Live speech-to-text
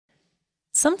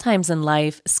Sometimes in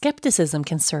life, skepticism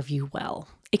can serve you well.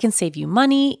 It can save you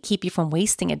money, keep you from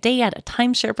wasting a day at a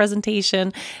timeshare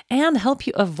presentation, and help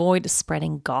you avoid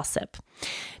spreading gossip.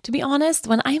 To be honest,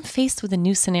 when I'm faced with a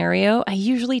new scenario, I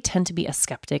usually tend to be a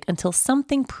skeptic until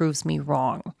something proves me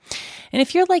wrong. And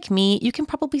if you're like me, you can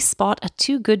probably spot a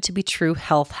too good to be true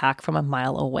health hack from a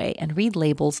mile away and read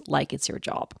labels like it's your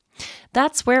job.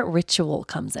 That's where Ritual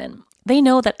comes in. They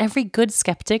know that every good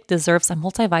skeptic deserves a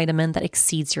multivitamin that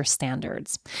exceeds your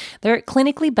standards. Their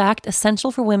clinically backed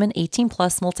Essential for Women 18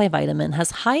 Plus multivitamin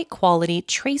has high quality,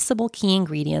 traceable key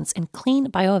ingredients in clean,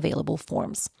 bioavailable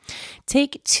forms.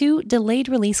 Take 2 delayed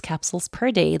release capsules per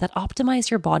day that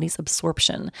optimize your body's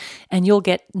absorption, and you'll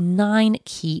get 9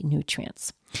 key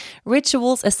nutrients.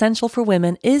 Ritual's Essential for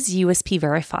Women is USP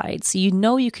verified, so you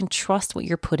know you can trust what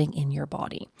you're putting in your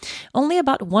body. Only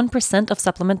about 1% of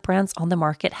supplement brands on the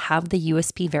market have the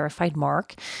USP verified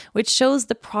mark, which shows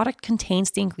the product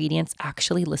contains the ingredients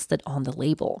actually listed on the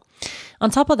label. On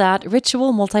top of that,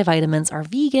 Ritual multivitamins are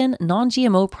vegan,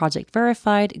 non-GMO project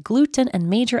verified, gluten and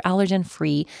major allergen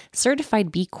free,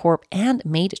 certified B Corp, and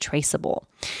made traceable.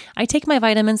 I take my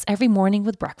vitamins every morning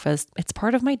with breakfast. It's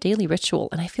part of my daily ritual,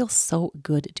 and I feel so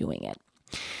good doing it.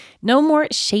 No more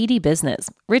shady business.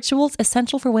 Ritual's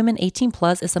Essential for Women 18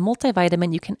 Plus is a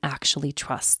multivitamin you can actually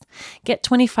trust. Get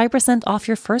 25% off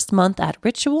your first month at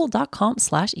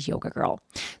ritual.com/yogagirl.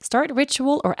 Start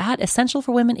Ritual or add Essential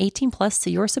for Women 18 Plus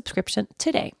to your subscription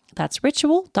today. That's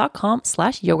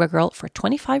ritual.com/yogagirl for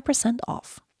 25%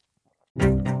 off.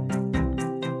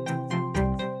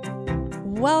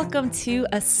 Welcome to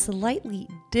a slightly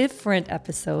different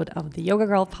episode of the Yoga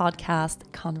Girl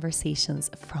podcast,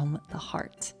 Conversations from the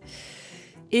Heart.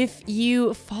 If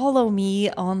you follow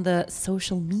me on the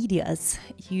social medias,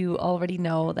 you already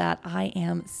know that I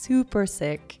am super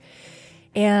sick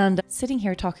and sitting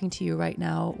here talking to you right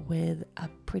now with a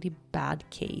pretty bad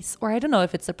case, or I don't know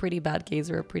if it's a pretty bad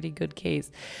case or a pretty good case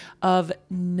of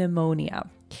pneumonia.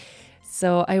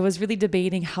 So I was really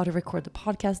debating how to record the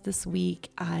podcast this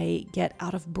week. I get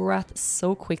out of breath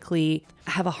so quickly.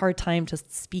 I have a hard time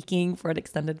just speaking for an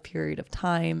extended period of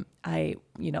time. I,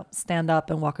 stand up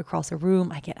and walk across a room.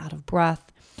 I get out of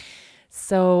breath.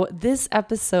 So this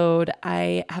episode,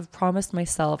 I have promised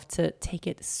myself to take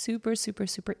it super, super,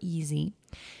 super easy.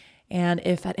 And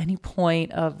if at any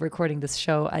point of recording this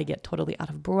show, I get totally out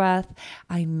of breath,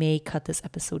 I may cut this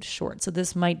episode short. So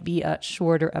this might be a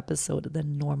shorter episode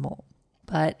than normal.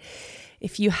 But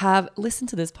if you have listened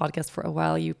to this podcast for a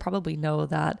while, you probably know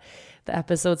that the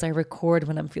episodes I record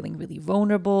when I'm feeling really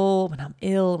vulnerable, when I'm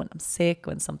ill, when I'm sick,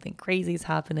 when something crazy is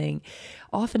happening,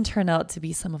 often turn out to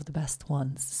be some of the best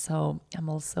ones. So I'm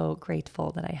also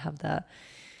grateful that I have the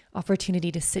opportunity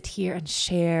to sit here and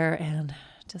share and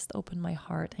just open my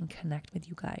heart and connect with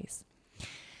you guys.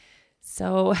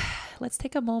 So let's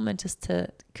take a moment just to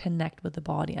connect with the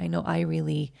body. I know I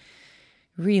really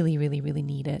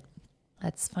need it.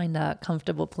 Let's find a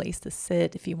comfortable place to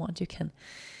sit. If you want, you can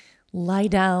lie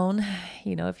down.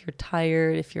 If you're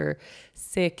tired, if you're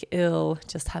sick, ill,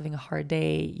 just having a hard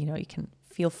day, you can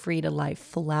feel free to lie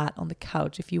flat on the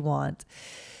couch if you want.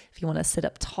 If you want to sit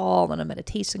up tall on a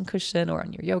meditation cushion or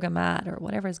on your yoga mat or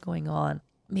whatever is going on,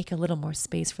 make a little more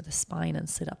space for the spine and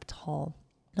sit up tall.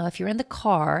 Now, if you're in the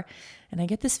car, and I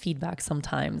get this feedback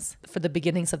sometimes for the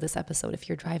beginnings of this episode, if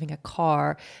you're driving a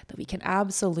car, that we can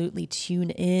absolutely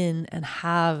tune in and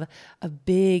have a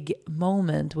big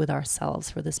moment with ourselves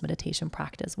for this meditation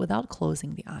practice without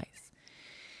closing the eyes.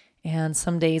 And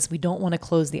some days we don't want to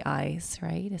close the eyes,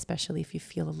 right? Especially if you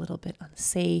feel a little bit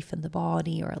unsafe in the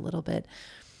body or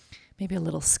maybe a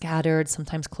little scattered.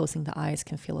 Sometimes closing the eyes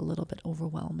can feel a little bit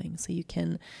overwhelming. So you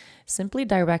can simply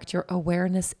direct your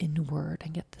awareness inward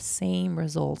and get the same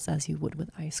results as you would with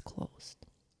eyes closed.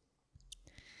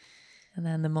 And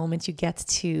then the moment you get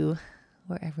to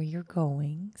wherever you're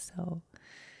going, so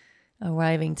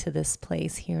arriving to this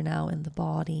place here now in the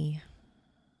body,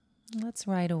 let's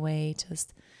right away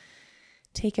just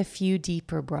take a few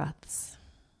deeper breaths.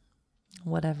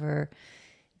 Whatever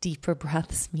deeper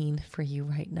breaths mean for you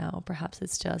right now. Perhaps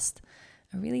it's just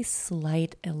a really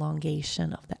slight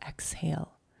elongation of the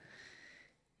exhale.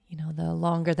 The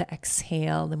longer the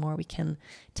exhale, the more we can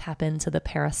tap into the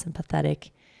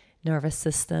parasympathetic nervous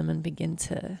system and begin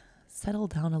to settle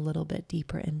down a little bit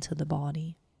deeper into the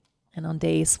body. And on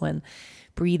days when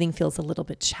breathing feels a little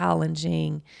bit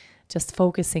challenging, just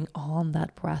focusing on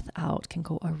that breath out can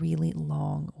go a really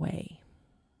long way.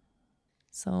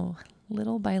 So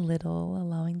little by little,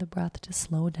 allowing the breath to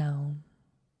slow down.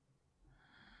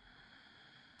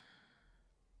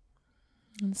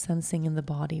 And sensing in the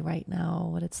body right now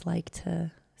what it's like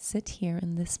to sit here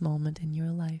in this moment in your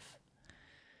life.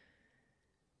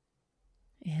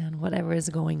 And whatever is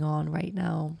going on right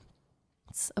now,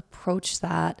 let's approach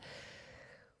that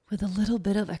with a little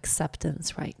bit of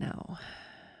acceptance right now.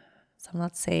 So I'm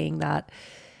not saying that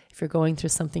if you're going through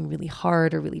something really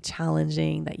hard or really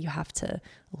challenging, that you have to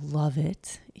love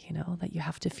it, that you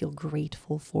have to feel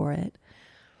grateful for it.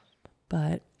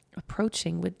 But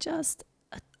approaching with just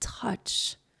a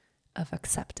touch of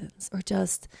acceptance, or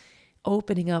just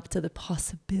opening up to the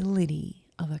possibility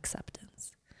of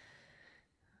acceptance.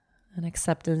 And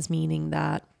acceptance meaning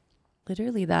that,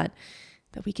 literally that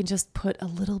we can just put a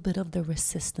little bit of the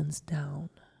resistance down.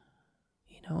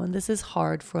 And this is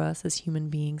hard for us as human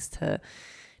beings to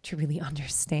really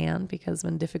understand, because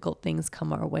when difficult things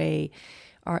come our way,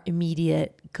 our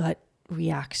immediate gut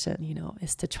reaction,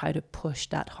 is to try to push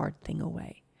that hard thing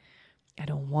away. I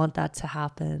don't want that to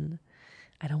happen.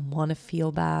 I don't want to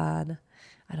feel bad.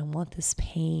 I don't want this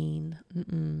pain.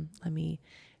 Let me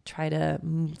try to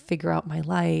figure out my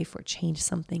life or change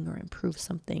something or improve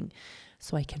something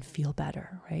so I can feel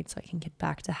better, right? So I can get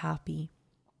back to happy.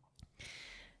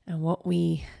 And what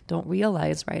we don't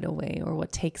realize right away, or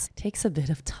what takes a bit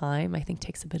of time, I think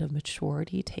takes a bit of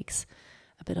maturity, takes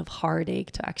a bit of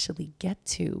heartache to actually get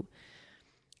to,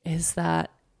 is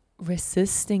that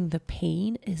resisting the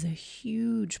pain is a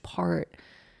huge part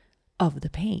of the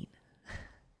pain.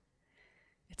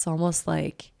 It's almost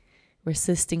like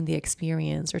resisting the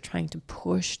experience or trying to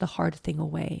push the hard thing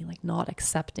away, like not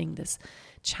accepting this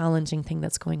challenging thing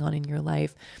that's going on in your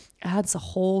life, adds a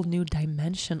whole new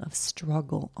dimension of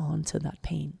struggle onto that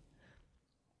pain.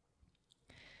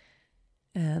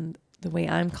 And the way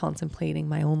I'm contemplating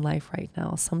my own life right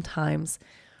now, sometimes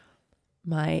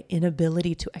my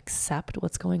inability to accept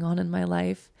what's going on in my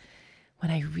life, when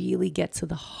I really get to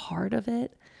the heart of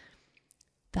it,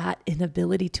 that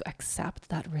inability to accept,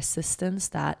 that resistance,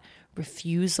 that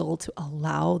refusal to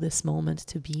allow this moment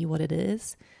to be what it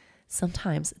is,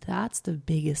 sometimes that's the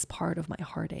biggest part of my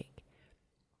heartache,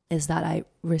 is that I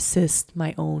resist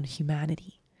my own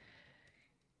humanity.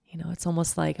 It's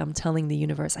almost like I'm telling the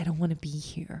universe, I don't want to be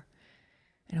here.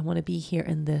 I don't want to be here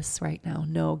in this right now.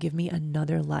 No, give me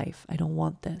another life. I don't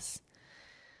want this.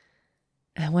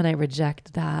 And when I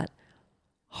reject that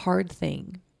hard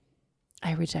thing,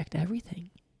 I reject everything.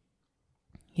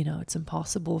 It's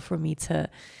impossible for me to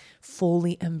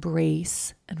fully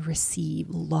embrace and receive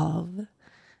love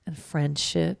and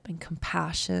friendship and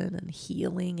compassion and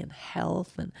healing and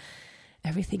health and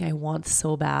everything I want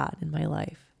so bad in my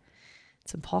life.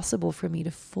 It's impossible for me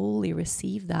to fully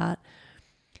receive that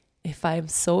if I'm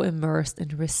so immersed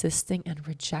in resisting and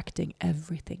rejecting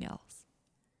everything else.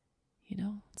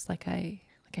 It's like I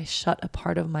shut a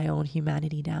part of my own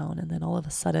humanity down, and then all of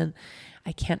a sudden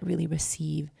I can't really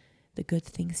receive the good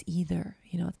things either.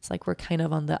 It's like we're kind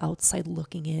of on the outside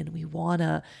looking in. We want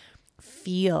to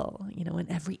feel,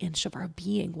 in every inch of our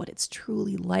being what it's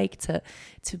truly like to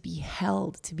be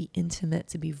held, to be intimate,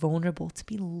 to be vulnerable, to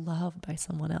be loved by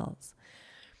someone else.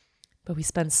 But we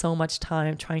spend so much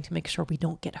time trying to make sure we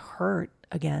don't get hurt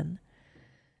again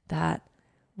that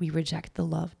we reject the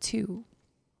love too.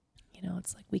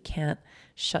 It's like we can't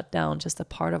shut down just a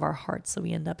part of our heart, so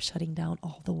we end up shutting down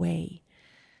all the way.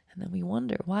 And then we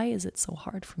wonder, why is it so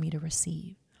hard for me to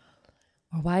receive?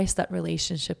 Or why is that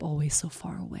relationship always so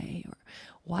far away? Or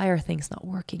why are things not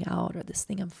working out? Or this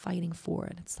thing I'm fighting for?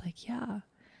 And it's like,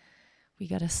 we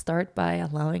got to start by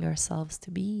allowing ourselves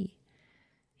to be,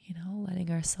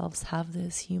 letting ourselves have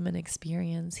this human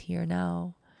experience here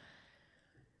now.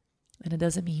 And it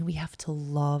doesn't mean we have to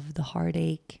love the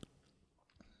heartache,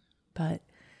 but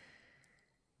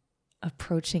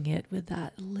approaching it with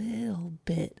that little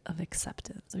bit of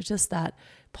acceptance, or just that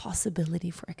possibility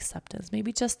for acceptance,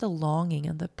 maybe just the longing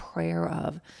and the prayer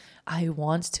of, I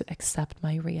want to accept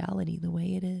my reality the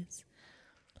way it is.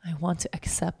 I want to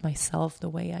accept myself the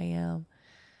way I am.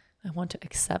 I want to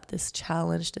accept this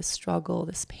challenge, this struggle,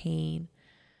 this pain.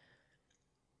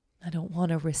 I don't want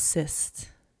to resist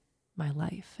my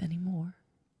life anymore.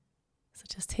 So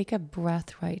just take a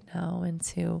breath right now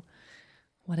into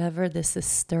whatever this is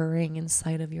stirring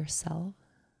inside of yourself.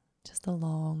 Just a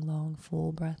long, long,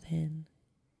 full breath in.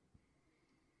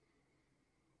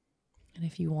 And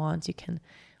if you want, you can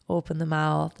open the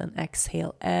mouth and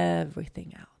exhale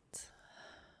everything out.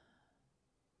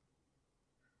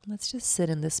 Let's just sit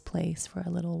in this place for a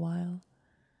little while.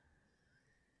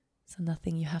 So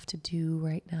nothing you have to do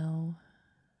right now.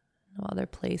 No other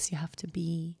place you have to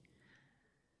be.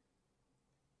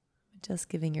 Just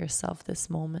giving yourself this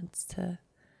moment to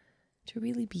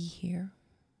really be here.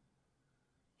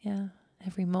 Yeah,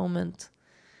 every moment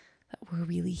that we're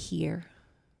really here,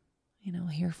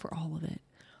 here for all of it.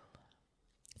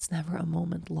 It's never a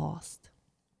moment lost.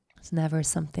 It's never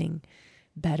something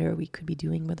better we could be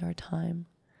doing with our time.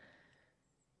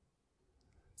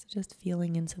 So just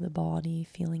feeling into the body,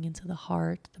 feeling into the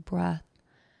heart, the breath,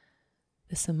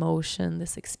 this emotion,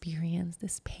 this experience,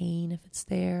 this pain if it's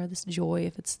there, this joy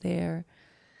if it's there,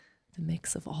 the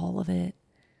mix of all of it.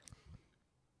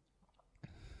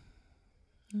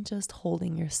 And just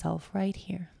holding yourself right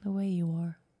here, the way you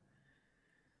are,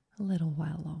 a little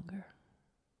while longer.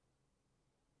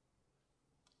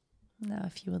 Now,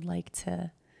 if you would like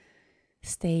to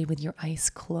stay with your eyes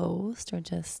closed or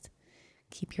just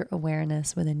keep your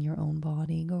awareness within your own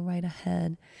body, go right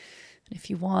ahead. And if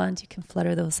you want, you can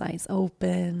flutter those eyes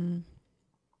open.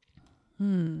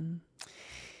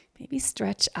 Maybe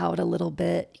stretch out a little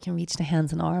bit. You can reach the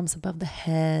hands and arms above the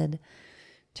head.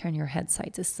 Turn your head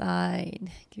side to side.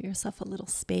 Give yourself a little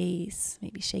space.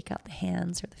 Maybe shake out the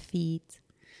hands or the feet.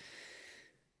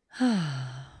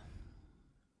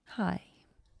 Hi.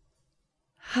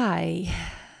 Hi.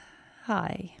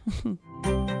 Hi.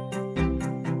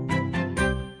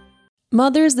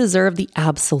 Mothers deserve the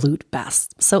absolute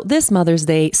best. So this Mother's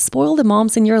Day, spoil the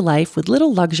moms in your life with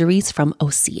little luxuries from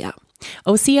Osea.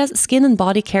 Osea's skin and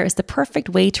body care is the perfect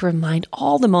way to remind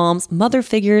all the moms, mother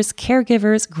figures,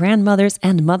 caregivers, grandmothers,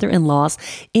 and mother-in-laws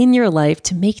in your life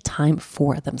to make time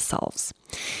for themselves.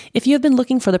 If you have been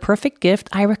looking for the perfect gift,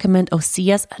 I recommend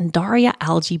Osea's Undaria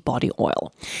Algae Body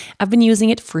Oil. I've been using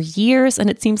it for years, and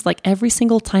it seems like every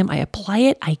single time I apply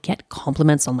it, I get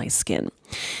compliments on my skin.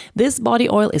 This body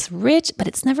oil is rich, but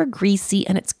it's never greasy,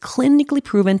 and it's clinically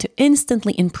proven to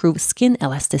instantly improve skin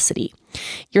elasticity.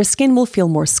 Your skin will feel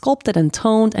more sculpted and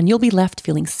toned, and you'll be left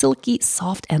feeling silky,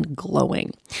 soft, and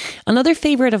glowing. Another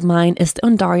favorite of mine is the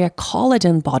Undaria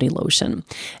Collagen Body Lotion.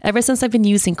 Ever since I've been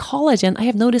using collagen, I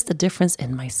have noticed a difference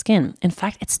in my skin. In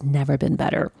fact, it's never been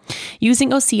better. Using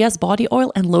Osea's body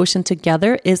oil and lotion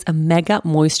together is a mega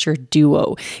moisture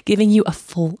duo, giving you a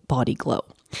full body glow.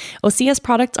 Osea's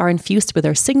products are infused with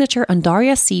their signature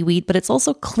Undaria seaweed, but it's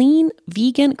also clean,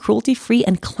 vegan, cruelty-free,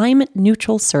 and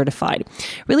climate-neutral certified.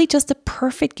 Really just the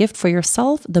perfect gift for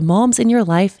yourself, the moms in your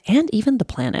life, and even the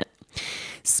planet.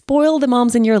 Spoil the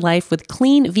moms in your life with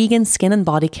clean, vegan skin and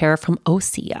body care from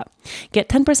Osea. Get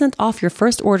 10% off your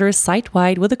first orders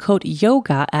site-wide with the code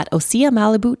YOGA at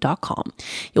oseamalibu.com.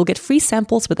 You'll get free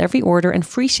samples with every order and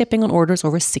free shipping on orders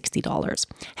over $60.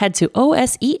 Head to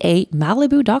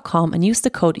oseamalibu.com and use the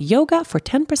code YOGA for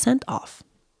 10% off.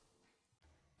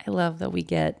 I love that we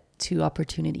get 2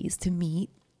 opportunities to meet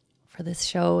for this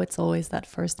show. It's always that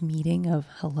first meeting of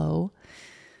hello.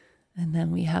 And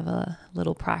then we have a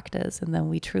little practice, and then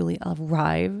we truly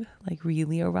arrive, like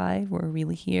really arrive. We're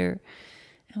really here,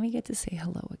 and we get to say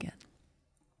hello again.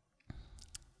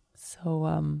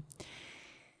 So,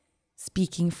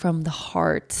 speaking from the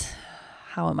heart,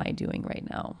 how am I doing right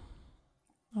now?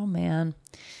 Oh man,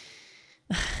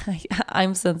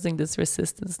 I'm sensing this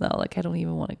resistance now. Like I don't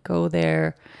even want to go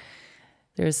there.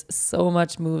 There's so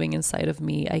much moving inside of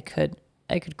me. I could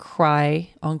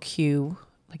cry on cue.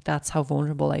 Like that's how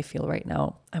vulnerable I feel right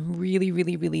now. I'm really,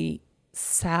 really, really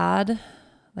sad.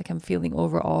 Like I'm feeling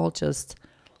overall just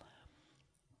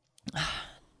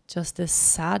this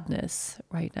sadness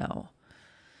right now.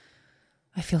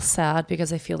 I feel sad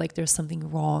because I feel like there's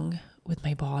something wrong with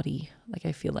my body. Like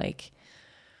I feel like,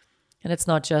 and it's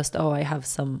not just, oh, I have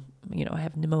some, I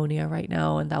have pneumonia right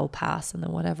now and that will pass and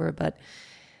then whatever, but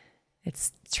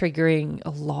it's triggering a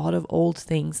lot of old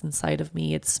things inside of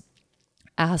me. It's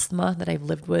asthma that I've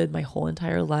lived with my whole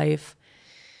entire life,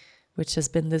 which has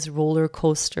been this roller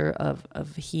coaster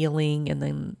of healing and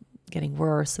then getting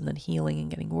worse and then healing and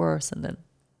getting worse. And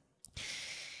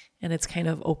it's kind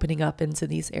of opening up into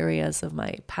these areas of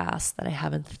my past that I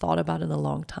haven't thought about in a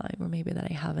long time, or maybe that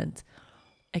I haven't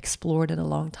explored in a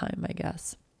long time, I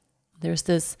guess. There's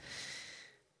this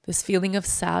feeling of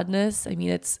sadness. I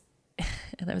mean,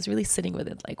 and I was really sitting with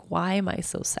it, like, why am I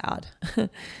so sad?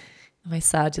 Am I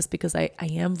sad just because I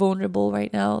am vulnerable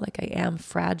right now? Like I am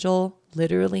fragile,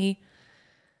 literally.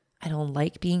 I don't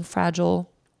like being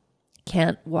fragile.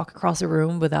 Can't walk across a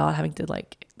room without having to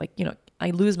I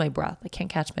lose my breath. I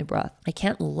can't catch my breath. I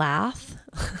can't laugh.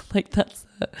 I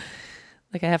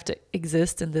have to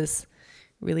exist in this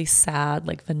really sad,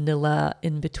 like vanilla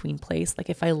in between place. Like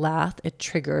if I laugh, it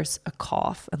triggers a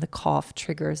cough and the cough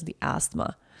triggers the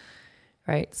asthma.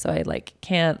 Right. So I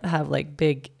can't have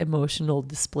big emotional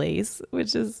displays,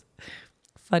 which is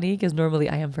funny because normally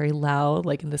I am very loud.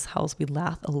 Like in this house, we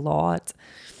laugh a lot.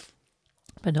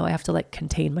 But no, I have to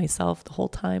contain myself the whole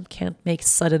time. Can't make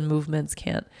sudden movements.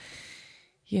 Can't,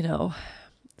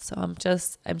 So I'm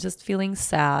just feeling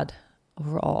sad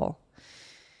overall.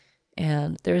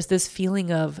 And there's this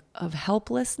feeling of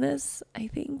helplessness, I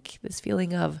think. This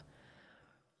feeling of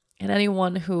And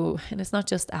and it's not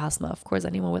just asthma, of course,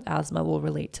 anyone with asthma will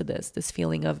relate to this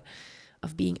feeling of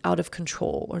being out of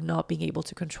control or not being able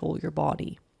to control your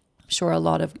body. I'm sure a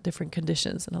lot of different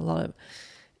conditions and a lot of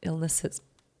illnesses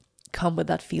come with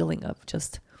that feeling of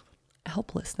just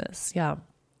helplessness. Yeah.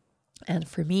 And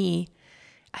for me,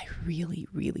 I really,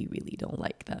 really, really don't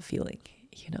like that feeling.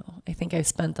 I think I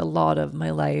spent a lot of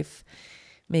my life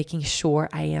making sure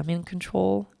I am in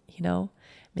control,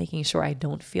 making sure I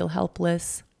don't feel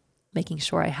helpless, making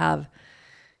sure I have,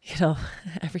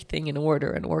 everything in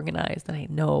order and organized, and I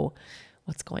know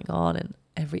what's going on in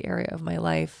every area of my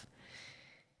life.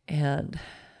 And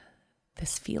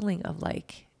this feeling of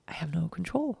like, I have no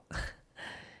control.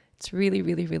 It's really,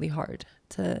 really, really hard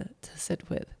to sit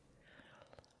with.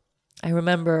 I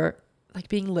remember like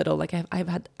being little, like I've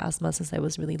had asthma since I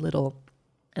was really little,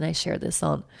 and I shared this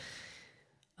on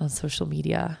social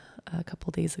media a couple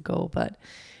of days ago, but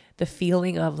the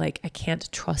feeling of like, I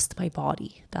can't trust my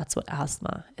body. That's what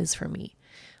asthma is for me.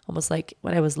 Almost like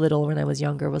when I was little, when I was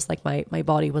younger, was like my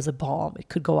body was a bomb. It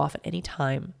could go off at any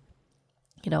time.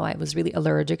 I was really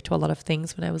allergic to a lot of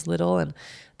things when I was little, and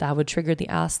that would trigger the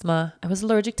asthma. I was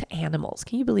allergic to animals.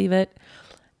 Can you believe it?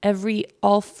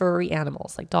 All furry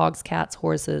animals, like dogs, cats,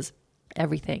 horses,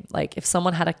 everything. Like if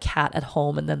someone had a cat at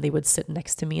home and then they would sit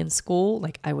next to me in school,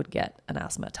 like I would get an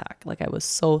asthma attack. Like I was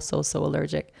so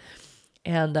allergic.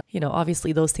 And,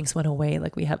 obviously those things went away.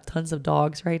 Like we have tons of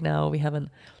dogs right now. We have an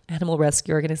animal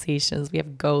rescue organizations. We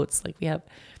have goats. Like we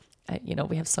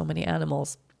have so many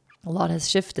animals. A lot has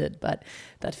shifted, but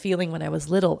that feeling when I was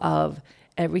little of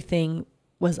everything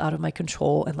was out of my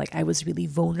control, and like I was really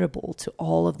vulnerable to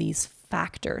all of these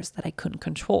factors that I couldn't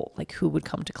control, like who would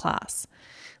come to class.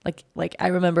 Like I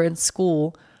remember in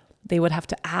school, they would have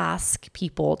to ask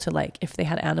people to like, if they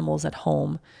had animals at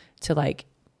home, to like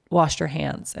wash their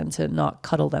hands and to not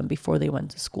cuddle them before they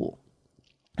went to school.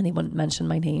 And they wouldn't mention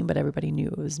my name, but everybody knew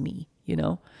it was me,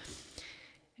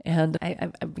 And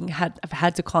I've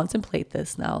had to contemplate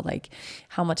this now, like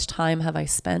how much time have I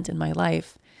spent in my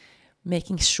life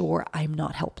making sure I'm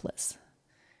not helpless,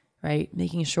 right?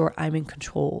 Making sure I'm in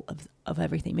control of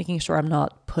everything, making sure I'm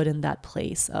not put in that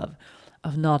place of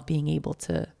not being able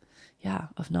to,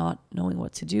 of not knowing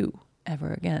what to do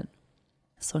ever again.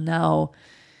 So now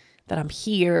that I'm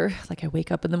here, like I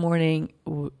wake up in the morning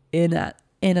in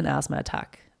an asthma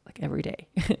attack, like every day.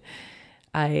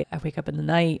 I wake up in the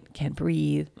night, can't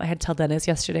breathe. I had to tell Dennis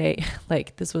yesterday,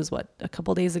 like this was a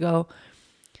couple days ago.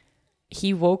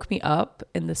 He woke me up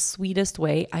in the sweetest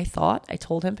way. I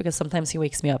told him, because sometimes he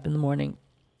wakes me up in the morning.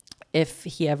 If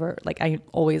he ever, like I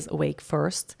always awake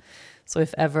first. So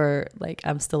if ever like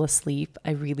I'm still asleep,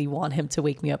 I really want him to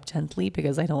wake me up gently,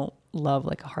 because I don't love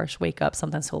like a harsh wake up.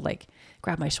 Sometimes he'll like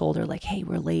grab my shoulder like, hey,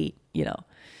 we're late,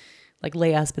 Like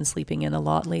Leia's been sleeping in a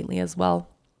lot lately as well.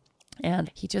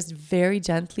 And he just very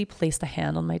gently placed a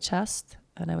hand on my chest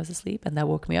when I was asleep, and that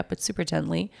woke me up, but super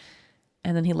gently.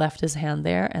 And then he left his hand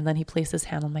there, and then he placed his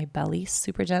hand on my belly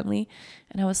super gently.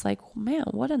 And I was like, oh, man,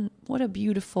 what a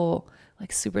beautiful,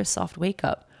 like super soft wake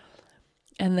up.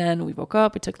 And then we woke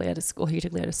up, we took Leia to school. He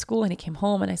took Leia to school, and he came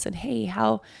home, and I said, hey,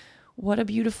 what a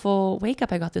beautiful wake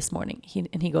up I got this morning.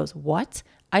 He goes, what?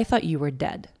 I thought you were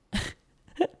dead.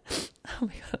 Oh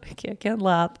my God, I can't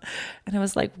laugh. And I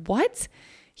was like, what?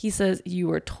 He says, you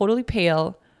were totally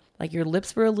pale, like your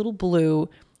lips were a little blue,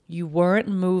 you weren't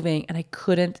moving, and I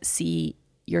couldn't see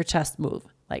your chest move,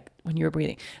 like when you were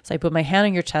breathing. So I put my hand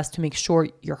on your chest to make sure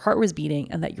your heart was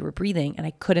beating and that you were breathing, and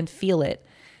I couldn't feel it.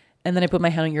 And then I put my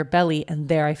hand on your belly, and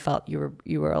there I felt you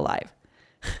were alive.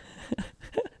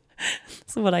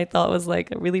 So what I thought was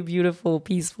like a really beautiful,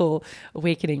 peaceful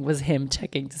awakening was him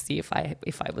checking to see if I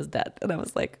was dead. And I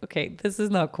was like, okay, this is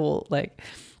not cool. Like,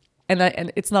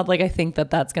 and it's not like I think that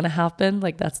that's going to happen.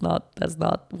 Like that's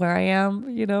not where I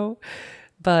am,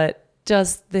 but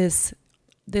just this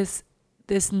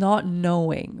not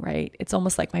knowing, right? It's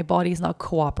almost like my body's not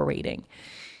cooperating.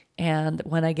 And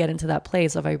when I get into that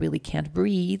place of I really can't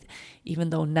breathe, even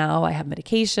though now I have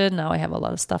medication, now I have a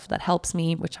lot of stuff that helps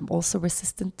me, which I'm also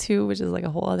resistant to, which is like a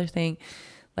whole other thing.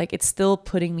 Like it's still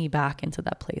putting me back into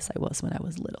that place I was when I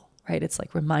was little, right? It's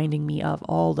like reminding me of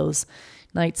all those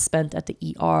nights spent at the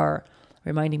ER,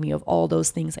 reminding me of all those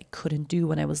things I couldn't do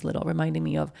when I was little, reminding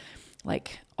me of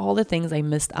like all the things I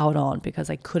missed out on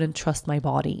because I couldn't trust my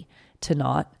body to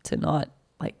not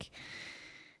like,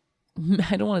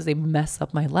 I don't want to say mess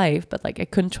up my life, but like I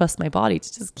couldn't trust my body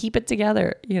to just keep it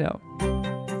together,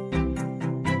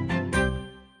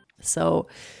 So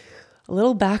a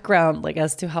little background like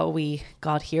as to how we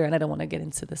got here, and I don't want to get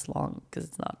into this long because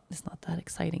it's not that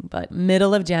exciting, but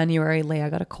middle of January,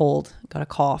 Leia got a cold, got a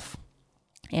cough,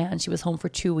 and she was home for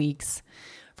 2 weeks.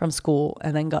 from school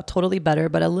and then got totally better,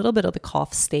 but a little bit of the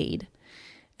cough stayed.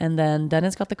 And then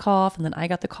Dennis got the cough, and then I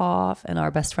got the cough, and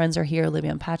our best friends are here, Olivia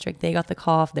and Patrick. They got the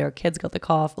cough. Their kids got the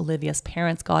cough. Olivia's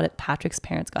parents got it. Patrick's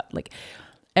parents got, like,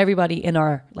 everybody in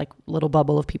our like little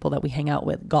bubble of people that we hang out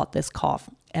with got this cough.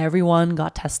 Everyone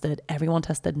got tested. Everyone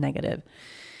tested negative.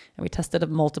 And we tested it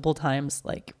multiple times,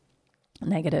 like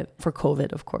negative for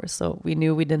COVID, of course. So we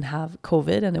knew we didn't have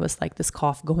COVID, and it was like this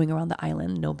cough going around the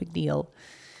island, no big deal.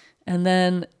 And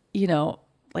then, you know,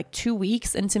 like 2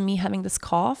 weeks into me having this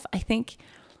cough, I think,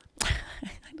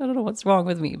 I don't know what's wrong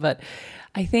with me, but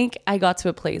I think I got to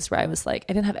a place where I was like,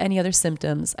 I didn't have any other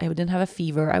symptoms. I didn't have a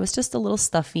fever. I was just a little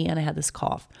stuffy and I had this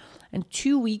cough. And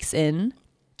 2 weeks in,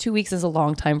 2 weeks is a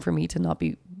long time for me to not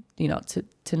be, you know,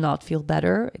 to not feel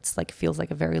better. It's like, feels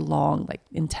like a very long, like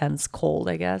intense cold,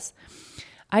 I guess.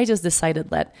 I just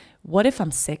decided that what if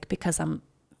I'm sick because I'm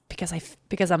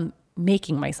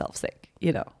making myself sick,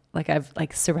 you know, like I've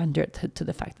like surrendered to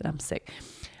the fact that I'm sick.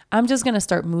 I'm just going to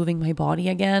start moving my body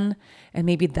again, and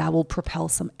maybe that will propel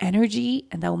some energy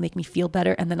and that will make me feel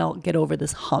better. And then I'll get over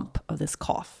this hump of this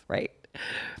cough, right?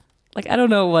 Like, I don't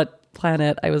know what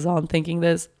planet I was on thinking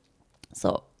this.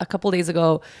 So a couple days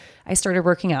ago, I started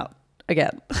working out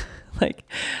again. Like,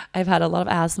 I've had a lot of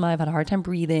asthma. I've had a hard time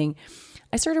breathing.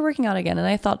 I started working out again, and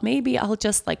I thought maybe I'll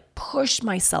just like push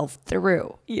myself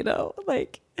through, you know,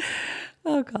 like,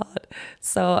 oh God.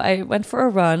 So I went for a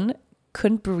run,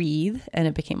 couldn't breathe, and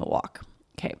it became a walk.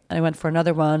 Okay. And I went for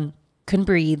another run, couldn't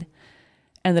breathe,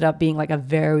 ended up being like a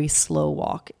very slow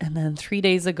walk. And then 3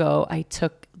 days ago, I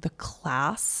took the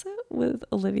class with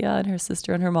Olivia and her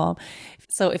sister and her mom.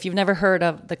 So if you've never heard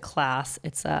of the class,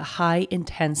 it's a high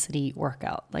intensity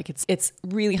workout. Like it's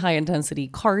really high intensity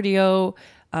cardio,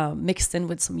 mixed in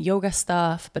with some yoga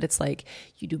stuff, but it's like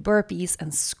you do burpees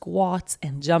and squats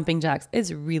and jumping jacks.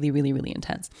 It's really, really, really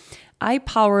intense. I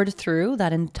powered through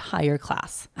that entire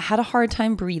class. I had a hard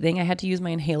time breathing. I had to use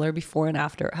my inhaler before and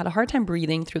after. I had a hard time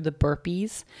breathing through the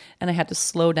burpees, and I had to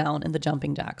slow down in the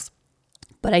jumping jacks.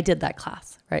 But I did that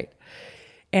class, right?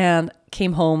 And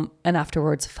came home and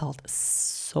afterwards felt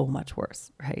so much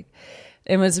worse, right?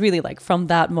 It was really like from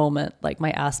that moment, like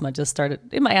my asthma just started.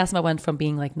 My asthma went from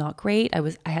being like not great.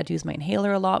 I had to use my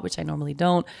inhaler a lot, which I normally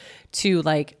don't, to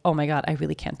like, oh my God, I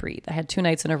really can't breathe. I had 2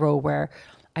 nights in a row where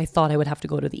I thought I would have to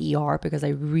go to the ER because I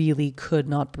really could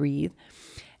not breathe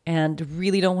and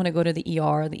really don't want to go to the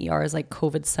ER. The ER is like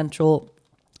COVID central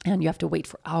and you have to wait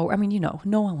for hours. I mean, you know,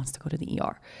 no one wants to go to the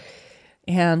ER.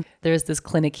 And there's this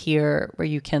clinic here where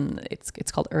you can,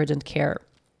 it's called Urgent Care.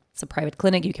 It's a private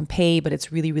clinic. You can pay, but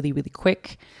it's really, really, really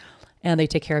quick. And they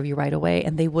take care of you right away.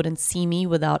 And they wouldn't see me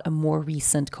without a more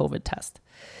recent COVID test.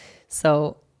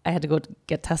 So I had to go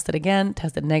get tested again,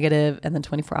 tested negative, and then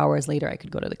 24 hours later, I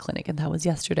could go to the clinic. And that was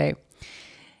yesterday.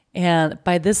 And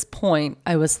by this point,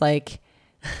 I was like,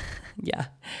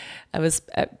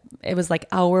 it was like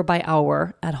hour by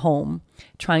hour at home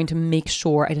trying to make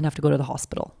sure I didn't have to go to the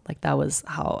hospital. Like that was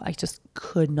how I just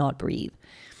could not breathe.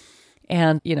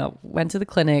 And, you know, went to the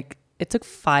clinic. It took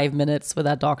 5 minutes with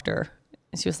that doctor.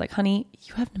 And she was like, honey,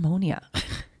 you have pneumonia.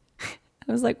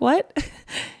 I was like, what?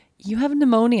 You have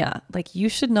pneumonia. Like you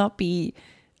should not be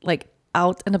like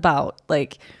out and about.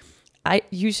 Like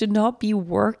you should not be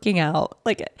working out.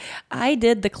 Like I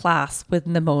did the class with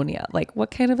pneumonia. Like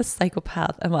what kind of a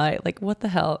psychopath am I? Like what the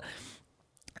hell?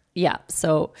 Yeah.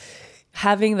 So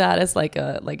having that as I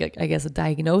guess a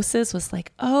diagnosis was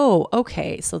like, oh,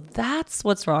 okay. So that's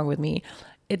what's wrong with me.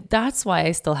 That's why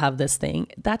I still have this thing.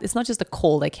 That it's not just a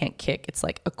cold I can't kick. It's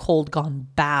like a cold gone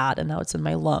bad. And now it's in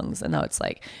my lungs. And now it's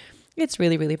like, it's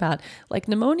really, really bad. Like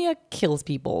pneumonia kills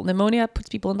people. Pneumonia puts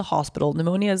people in the hospital.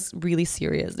 Pneumonia is really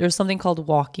serious. There's something called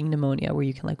walking pneumonia where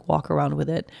you can like walk around with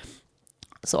it.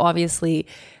 So obviously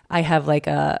I have like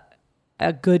a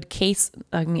good case.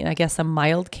 I mean, I guess a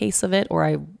mild case of it, or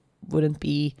I wouldn't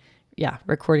be,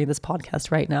 recording this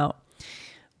podcast right now.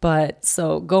 But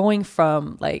so going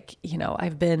from like, you know,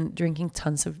 I've been drinking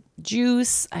tons of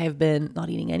juice. I've been not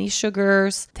eating any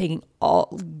sugars, taking a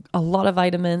lot of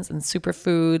vitamins and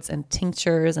superfoods and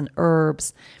tinctures and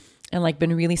herbs, and like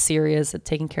been really serious at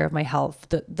taking care of my health,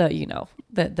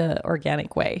 the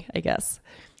organic way, I guess,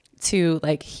 to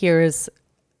like, here's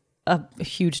a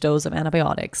huge dose of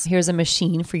antibiotics. Here's a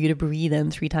machine for you to breathe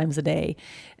in 3 times a day.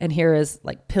 And here is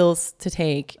like pills to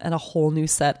take and a whole new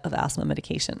set of asthma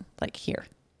medication. Like here,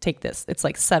 take this. It's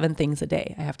like 7 things a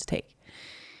day I have to take.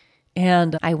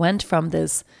 And I went from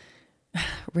this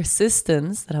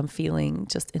resistance that I'm feeling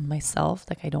just in myself,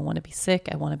 like I don't want to be sick,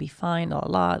 I want to be fine,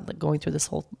 like going through this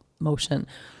whole motion,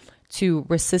 to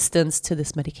resistance to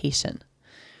this medication.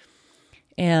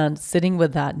 And sitting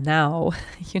with that now,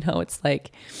 you know, it's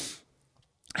like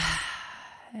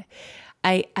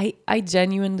I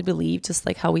genuinely believe, just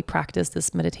like how we practice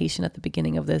this meditation at the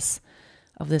beginning of this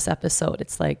episode,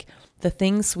 it's like the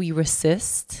things we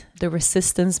resist, the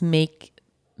resistance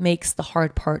makes the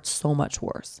hard part so much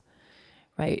worse,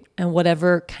 right? And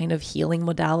whatever kind of healing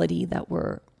modality that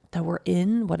we're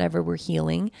in, whatever we're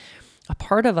healing, a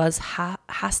part of us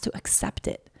has to accept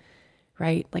it,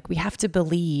 right? Like we have to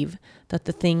believe that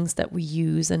the things that we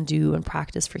use and do and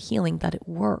practice for healing, that it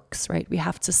works, right? We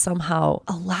have to somehow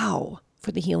allow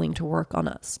for the healing to work on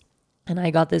us. And I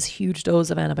got this huge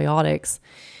dose of antibiotics,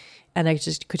 and I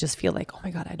could just feel like, oh my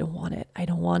God, I don't want it. I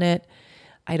don't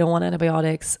want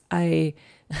antibiotics. I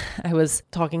was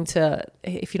talking to,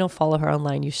 if you don't follow her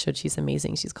online, you should. She's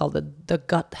amazing. She's called the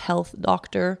gut health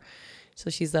doctor. So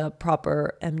she's a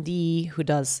proper MD who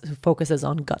focuses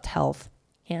on gut health.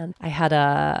 And I had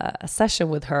a session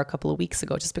with her a couple of weeks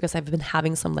ago, just because I've been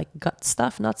having some like gut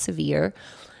stuff, not severe.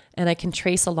 And I can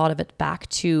trace a lot of it back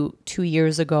to 2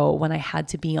 years ago when I had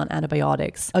to be on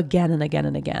antibiotics again and again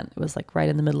and again. It was like right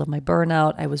in the middle of my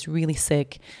burnout. I was really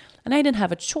sick and I didn't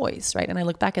have a choice, right? And I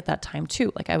look back at that time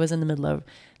too. Like I was in the middle of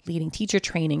leading teacher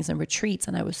trainings and retreats,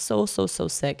 and I was so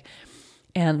sick.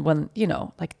 And when,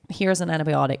 like, here's an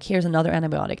antibiotic, here's another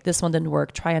antibiotic, this one didn't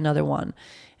work, try another one.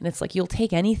 And it's like, you'll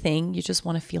take anything, you just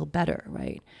want to feel better,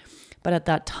 right? But at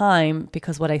that time,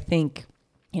 because what I think,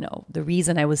 the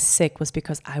reason I was sick was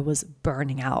because I was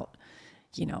burning out.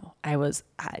 I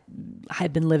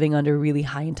had been living under really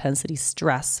high intensity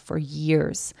stress for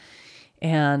years.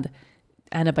 And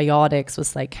antibiotics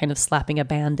was like kind of slapping a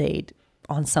Band-Aid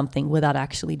on something without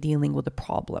actually dealing with the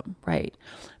problem, right?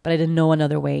 But I didn't know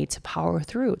another way to power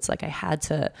through. It's like I had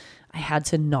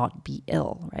to not be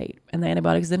ill, right? And the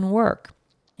antibiotics didn't work.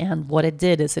 And what it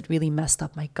did is it really messed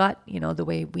up my gut. The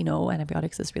way we know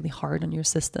antibiotics is really hard on your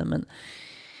system.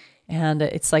 And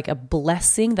it's like a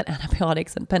blessing that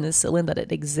antibiotics and penicillin, that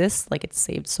it exists. Like it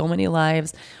saved so many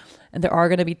lives. And there are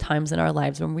going to be times in our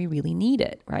lives when we really need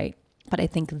it, right? But I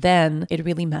think then it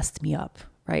really messed me up,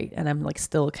 right? And I'm like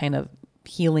still kind of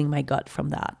healing my gut from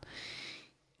that.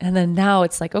 And then now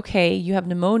it's like, okay, you have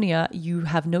pneumonia, you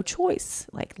have no choice.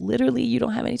 Like literally you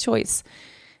don't have any choice.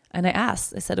 And I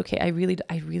said, okay, I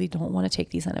really don't want to take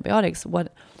these antibiotics.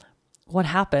 What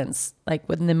happens like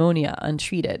with pneumonia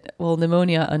untreated? Well,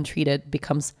 pneumonia untreated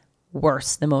becomes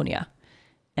worse pneumonia,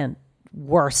 and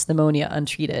worse pneumonia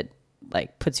untreated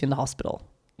like puts you in the hospital.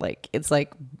 Like it's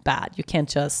like bad. You can't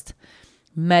just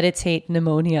meditate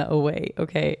pneumonia away.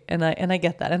 Okay. And I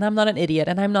get that. And I'm not an idiot,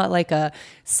 and I'm not like a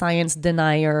science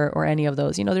denier or any of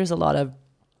those. There's a lot of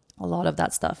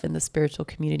that stuff in the spiritual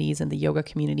communities and the yoga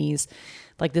communities,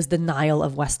 like this denial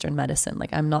of Western medicine.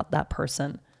 Like I'm not that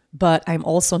person, but I'm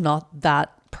also not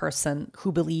that person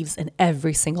who believes in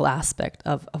every single aspect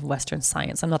of Western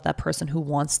science. I'm not that person who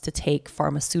wants to take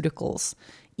pharmaceuticals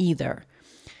either.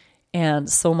 And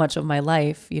so much of my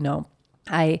life,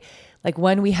 I like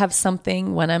when we have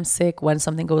something, when I'm sick, when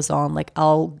something goes on, like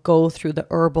I'll go through the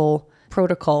herbal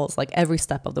protocols, like every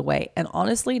step of the way. And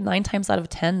honestly, 9 times out of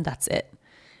 10, that's it.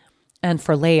 And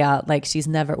for Leia, like she's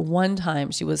never, one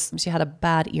time she had a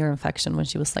bad ear infection when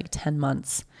she was like 10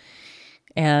 months.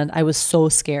 And I was so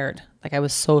scared. Like I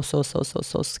was so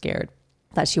scared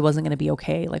that she wasn't going to be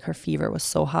okay. Like her fever was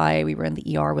so high. We were in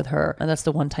the ER with her. And that's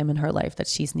the one time in her life that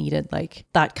she's needed like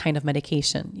that kind of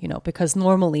medication, because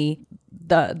normally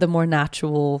the more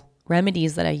natural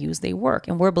remedies that I use, they work.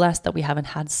 And we're blessed that we haven't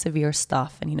had severe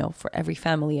stuff. And, for every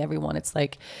family, everyone, it's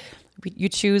like you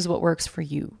choose what works for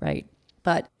you, right?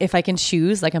 But if I can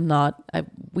choose, like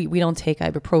we don't take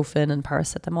ibuprofen and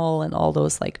paracetamol and all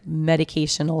those like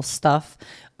medicational stuff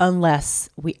unless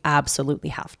we absolutely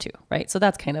have to, right? So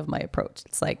that's kind of my approach.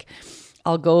 It's like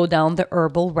I'll go down the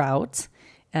herbal route,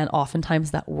 and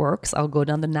oftentimes that works. I'll go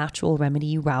down the natural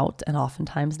remedy route, and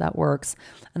oftentimes that works.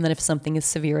 And then if something is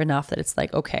severe enough that it's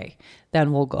like, okay,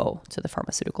 then we'll go to the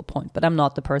pharmaceutical point. But I'm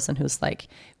not the person who's like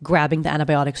grabbing the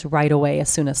antibiotics right away as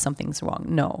soon as something's wrong.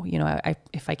 No,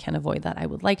 if I can avoid that, I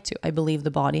would like to. I believe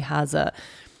the body has a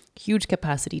huge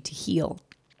capacity to heal.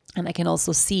 And I can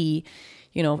also see,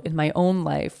 in my own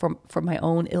life, from my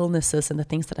own illnesses and the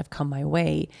things that have come my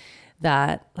way,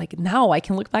 that like now I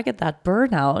can look back at that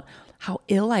burnout, how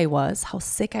ill I was, how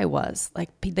sick I was. Like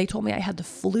they told me I had the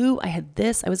flu, I had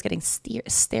this, I was getting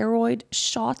steroid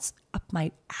shots up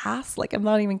my ass. Like I'm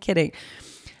not even kidding.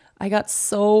 I got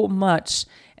so much,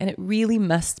 and it really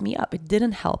messed me up. It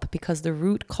didn't help because the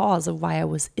root cause of why I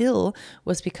was ill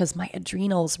was because my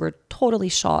adrenals were totally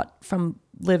shot from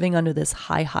living under this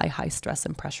high stress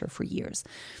and pressure for years.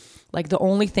 Like the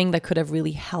only thing that could have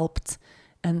really helped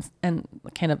and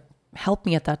kind of helped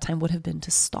me at that time would have been to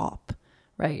stop,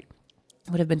 right?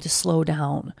 Would have been to slow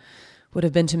down, would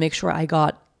have been to make sure I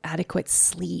got adequate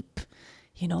sleep,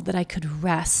 that I could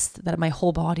rest, that my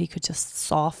whole body could just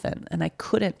soften. And I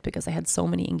couldn't because I had so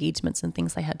many engagements and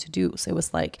things I had to do. So it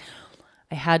was like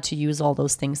I had to use all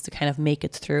those things to kind of make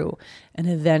it through. And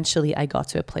eventually I got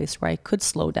to a place where I could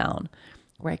slow down,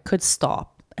 where I could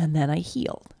stop, and then I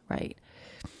healed, right?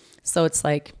 So it's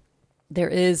like there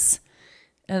is,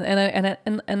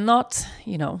 and not,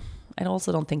 I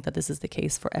also don't think that this is the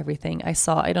case for everything. I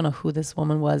don't know who this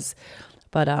woman was,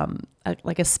 but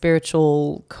like a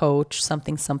spiritual coach,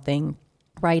 something,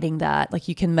 writing that like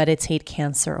you can meditate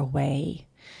cancer away.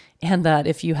 And that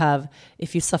if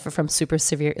you suffer from super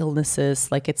severe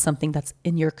illnesses, like it's something that's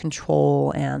in your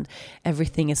control and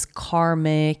everything is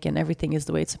karmic and everything is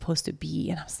the way it's supposed to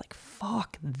be. And I was like,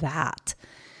 fuck that.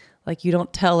 Like you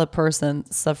don't tell a person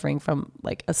suffering from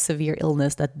like a severe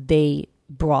illness that they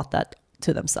brought that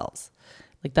to themselves.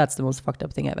 Like that's the most fucked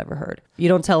up thing I've ever heard. You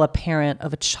don't tell a parent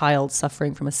of a child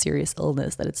suffering from a serious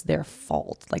illness that it's their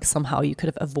fault. Like somehow you could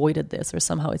have avoided this or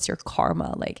somehow it's your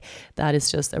karma. Like that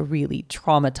is just a really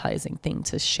traumatizing thing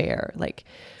to share. Like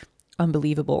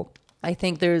unbelievable. I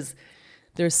think there's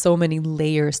so many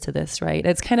layers to this, right?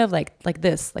 It's kind of like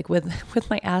this, like with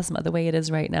my asthma, the way it is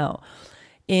right now.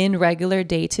 In regular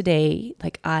day to day,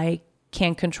 like I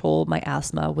can't control my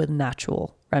asthma with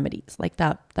natural remedies. Like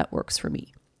that works for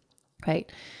me.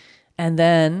 Right. And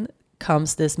then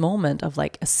comes this moment of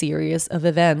like a series of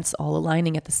events all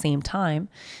aligning at the same time.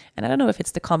 And I don't know if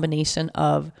it's the combination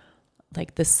of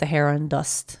like this Saharan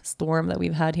dust storm that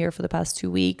we've had here for the past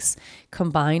 2 weeks,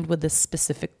 combined with this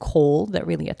specific cold that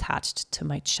really attached to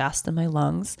my chest and my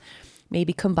lungs,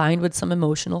 maybe combined with some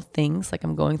emotional things, like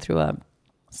I'm going through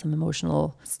some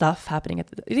emotional stuff happening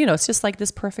it's just like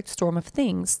this perfect storm of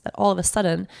things that all of a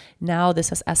sudden now this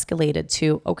has escalated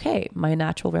to, okay, my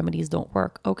natural remedies don't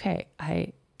work. Okay,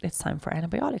 it's time for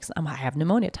antibiotics. I have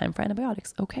pneumonia, time for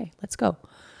antibiotics. Okay, let's go.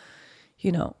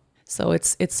 So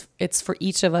it's for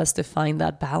each of us to find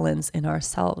that balance in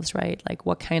ourselves, right? Like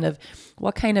what kind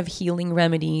of healing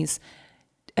remedies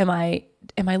am I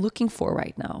looking for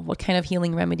right now? What kind of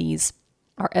healing remedies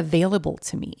are available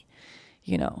to me?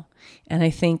 And I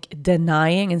think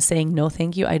denying and saying, no,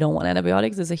 thank you, I don't want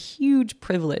antibiotics is a huge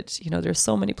privilege. There's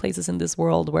so many places in this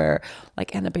world where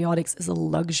like antibiotics is a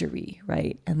luxury,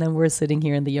 right? And then we're sitting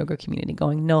here in the yoga community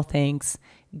going, no, thanks,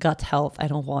 gut health, I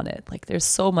don't want it. Like there's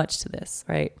so much to this,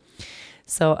 right?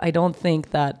 So I don't think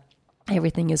that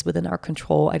everything is within our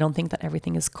control. I don't think that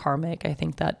everything is karmic. I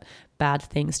think that bad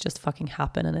things just fucking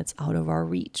happen and it's out of our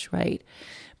reach, right?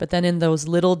 But then in those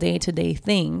little day-to-day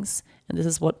things, and this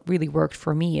is what really worked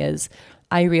for me, is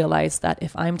I realized that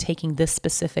if I'm taking this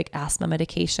specific asthma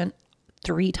medication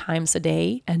 3 times a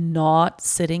day and not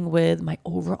sitting with my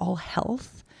overall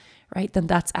health, right, then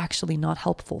that's actually not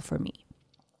helpful for me.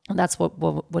 And that's what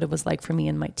it was like for me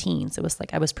in my teens. It was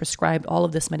like I was prescribed all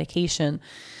of this medication,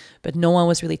 but no one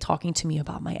was really talking to me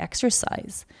about my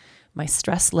exercise, my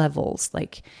stress levels,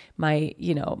 like my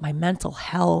mental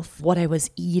health, what I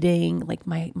was eating, like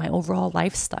my overall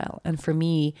lifestyle. And for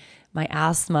me, my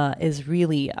asthma is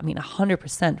really,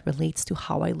 100% relates to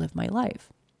how I live my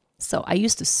life. So I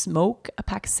used to smoke a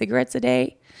pack of cigarettes a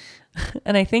day.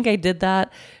 And I think I did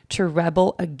that to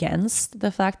rebel against the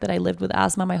fact that I lived with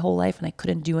asthma my whole life and I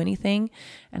couldn't do anything.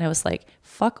 And I was like,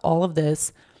 fuck all of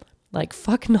this. Like,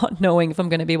 fuck not knowing if I'm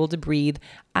going to be able to breathe.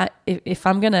 If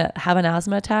I'm going to have an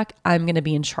asthma attack, I'm going to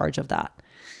be in charge of that.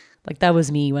 Like, that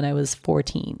was me when I was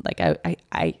 14. Like,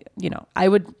 I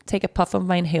would take a puff of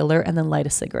my inhaler and then light a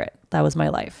cigarette. That was my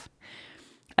life.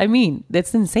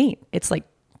 That's insane. It's like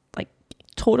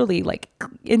totally like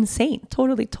insane,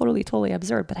 totally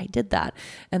absurd. But I did that.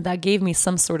 And that gave me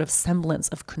some sort of semblance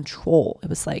of control. It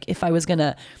was like, if I was going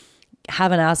to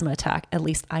have an asthma attack, at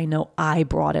least I know I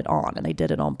brought it on and I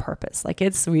did it on purpose. Like,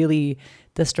 it's really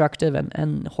destructive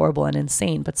and horrible and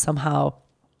insane, but somehow,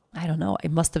 I don't know,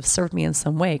 it must have served me in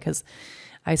some way, because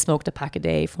I smoked a pack a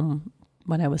day from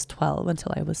when I was 12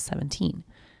 until I was 17.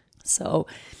 So,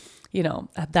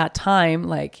 at that time,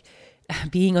 like,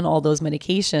 being on all those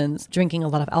medications, drinking a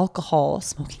lot of alcohol,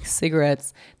 smoking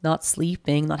cigarettes, not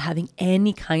sleeping, not having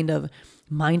any kind of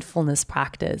mindfulness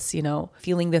practice,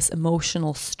 feeling this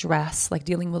emotional stress, like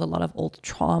dealing with a lot of old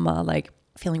trauma, like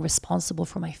feeling responsible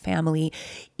for my family,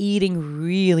 eating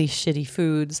really shitty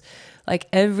foods, like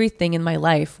everything in my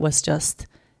life was just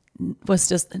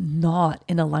not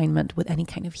in alignment with any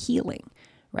kind of healing,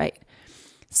 right?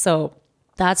 So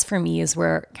that's, for me, is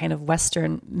where kind of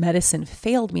Western medicine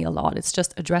failed me a lot. It's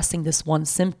just addressing this one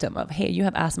symptom of, hey, you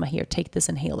have asthma, here, take this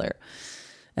inhaler.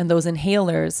 And those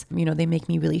inhalers, they make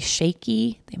me really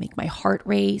shaky. They make my heart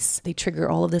race. They trigger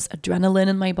all of this adrenaline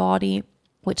in my body,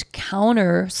 which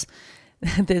counters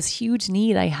this huge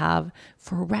need I have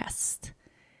for rest.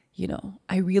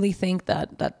 I really think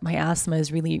that my asthma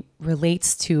really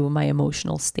relates to my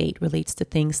emotional state, relates to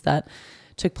things that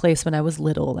took place when I was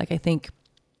little. Like I think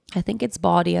it's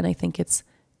body, and I think it's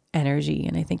energy,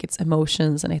 and I think it's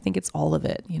emotions, and I think it's all of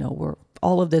it.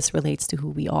 All of this relates to who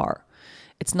we are.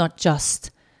 It's not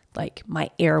just like my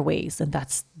airways and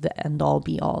that's the end all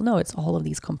be all. No, it's all of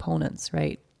these components,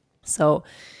 right? So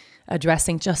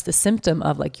addressing just the symptom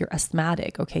of like you're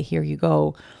asthmatic, okay, here you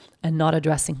go, and not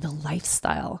addressing the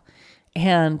lifestyle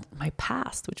and my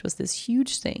past, which was this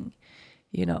huge thing.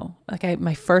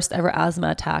 My first ever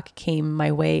asthma attack came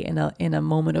my way in a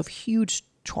moment of huge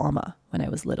trauma when I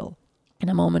was little, in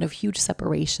a moment of huge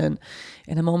separation,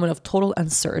 in a moment of total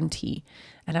uncertainty.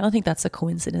 And I don't think that's a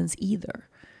coincidence either,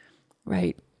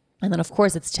 right? And then of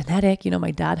course it's genetic,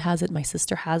 my dad has it, my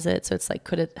sister has it. So it's like,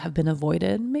 could it have been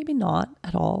avoided? Maybe not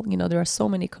at all. There are so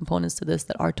many components to this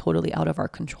that are totally out of our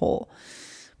control.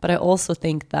 But I also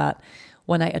think that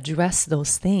when I address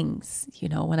those things,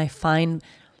 when I find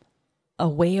a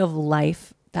way of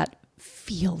life that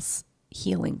feels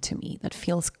healing to me, that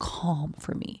feels calm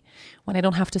for me, when I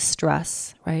don't have to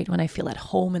stress, right? When I feel at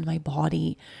home in my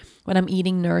body, when I'm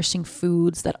eating nourishing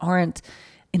foods that aren't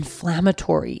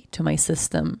inflammatory to my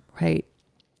system, right?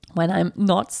 When I'm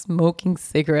not smoking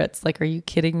cigarettes, like, are you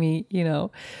kidding me?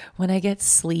 When I get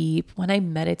sleep, when I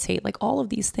meditate, like all of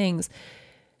these things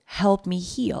help me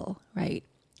heal, right?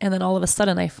 And then all of a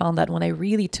sudden I found that when I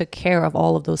really took care of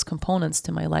all of those components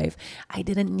to my life, I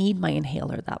didn't need my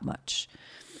inhaler that much.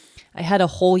 I had a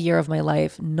whole year of my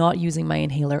life not using my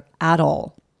inhaler at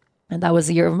all. And that was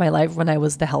a year of my life when I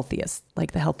was the healthiest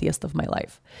of my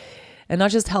life. And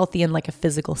not just healthy in like a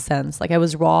physical sense. Like I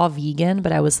was raw vegan,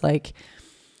 but I was like,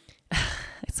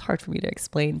 it's hard for me to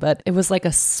explain, but it was like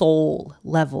a soul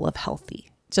level of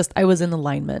healthy. Just, I was in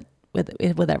alignment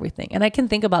with everything. And I can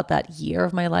think about that year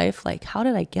of my life. Like, how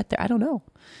did I get there? I don't know.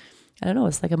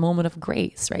 It's like a moment of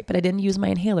grace, right? But I didn't use my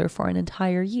inhaler for an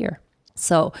entire year.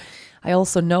 So I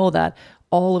also know that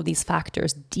all of these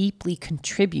factors deeply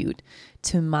contribute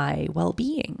to my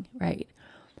well-being, right?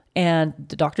 And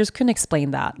the doctors couldn't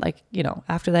explain that. Like,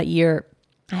 after that year,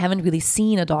 I haven't really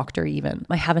seen a doctor even.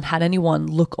 I haven't had anyone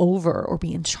look over or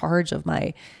be in charge of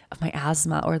my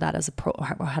asthma or that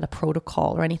or had a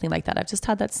protocol or anything like that. I've just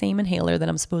had that same inhaler that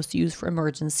I'm supposed to use for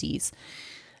emergencies.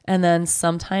 And then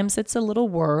sometimes it's a little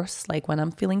worse, like when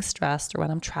I'm feeling stressed or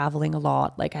when I'm traveling a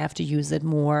lot, like I have to use it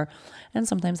more. And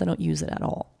sometimes I don't use it at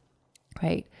all,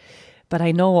 right? But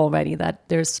I know already that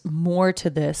there's more to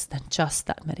this than just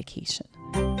that medication.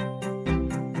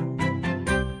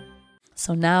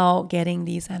 So now getting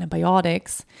these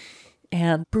antibiotics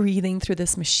and breathing through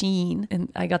this machine,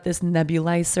 and I got this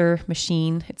nebulizer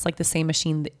machine. It's like the same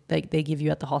machine that they give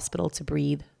you at the hospital to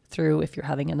breathe through if you're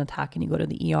having an attack and you go to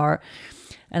the ER.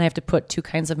 And I have to put 2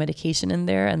 kinds of medication in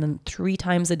there, and then 3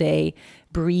 times a day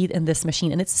breathe in this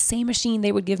machine. And it's the same machine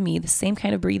they would give me, the same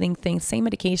kind of breathing thing, same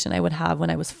medication I would have when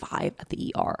I was 5 at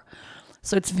the ER.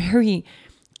 So it's very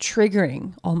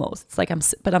triggering almost. It's like I'm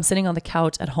sitting on the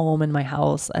couch at home in my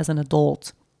house as an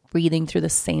adult, breathing through the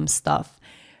same stuff.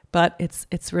 But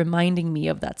it's reminding me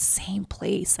of that same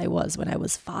place I was when I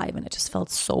was 5, and it just felt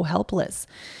so helpless.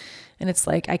 And it's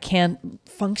like, I can't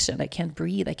function, I can't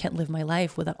breathe, I can't live my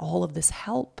life without all of this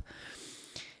help.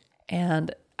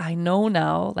 And I know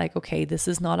now, like, okay, this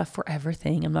is not a forever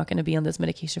thing. I'm not going to be on this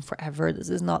medication forever. This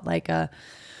is not like a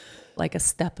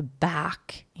step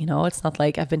back, it's not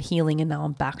like I've been healing and now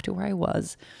I'm back to where I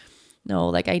was. No,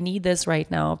 like I need this right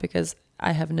now because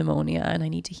I have pneumonia and I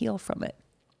need to heal from it.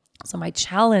 So my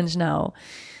challenge now,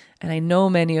 and I know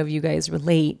many of you guys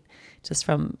relate just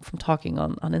from talking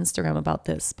on Instagram about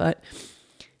this, but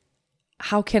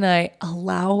how can I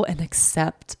allow and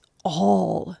accept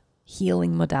all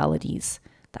healing modalities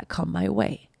that come my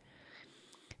way?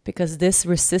 Because this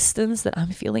resistance that I'm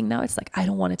feeling now, it's like, I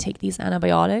don't want to take these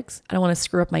antibiotics. I don't want to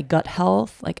screw up my gut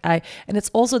health. And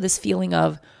it's also this feeling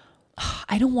of,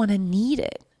 I don't want to need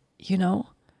it.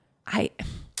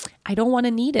 I don't want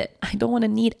to need it. I don't want to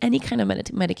need any kind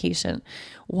of medication.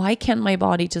 Why can't my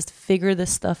body just figure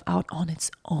this stuff out on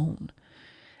its own?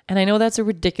 And I know that's a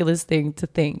ridiculous thing to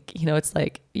think. It's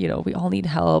like, we all need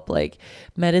help. Like,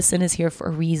 medicine is here for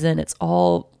a reason. It's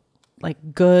all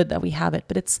like good that we have it.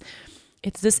 But it's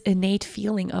this innate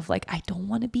feeling of like, I don't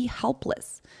want to be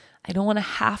helpless. I don't want to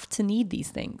have to need these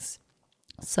things.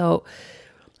 So,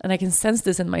 and I can sense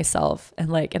this in myself.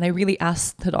 And I really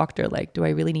asked the doctor, like, do I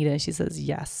really need it? And she says,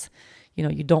 yes.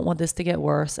 You don't want this to get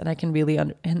worse. And I can really,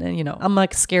 and then, I'm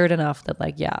like scared enough that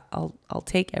like, yeah, I'll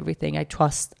take everything. I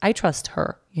trust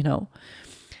her,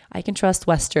 I can trust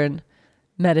Western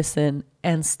medicine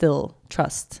and still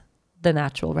trust the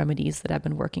natural remedies that I've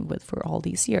been working with for all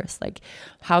these years? Like,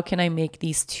 how can I make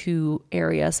these two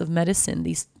areas of medicine,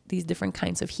 these different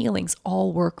kinds of healings,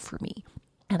 all work for me?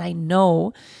 And I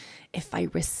know if I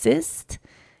resist,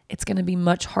 it's going to be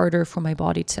much harder for my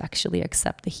body to actually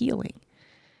accept the healing.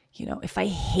 If I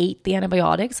hate the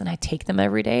antibiotics and I take them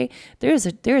every day, there's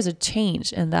a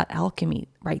change in that alchemy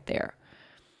right there.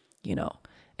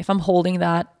 If I'm holding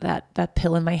that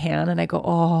pill in my hand and I go,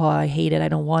 oh, I hate it, I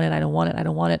don't want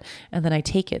it, and then I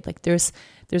take it, like there's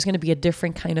going to be a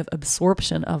different kind of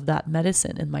absorption of that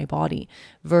medicine in my body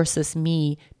versus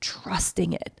me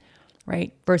trusting it,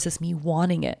 right? Versus me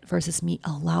wanting it, versus me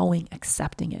allowing,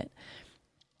 accepting it.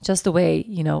 Just the way,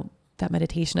 that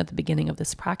meditation at the beginning of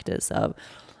this practice of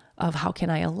how can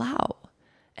I allow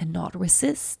and not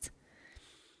resist?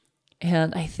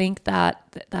 And I think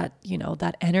that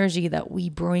energy that we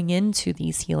bring into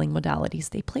these healing modalities,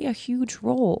 they play a huge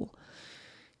role.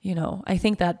 I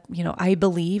think that, I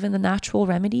believe in the natural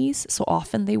remedies. So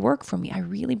often they work for me. I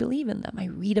really believe in them. I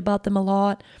read about them a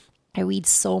lot. I read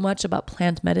so much about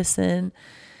plant medicine,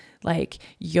 like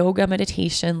yoga,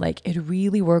 meditation, like it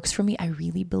really works for me. I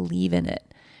really believe in it.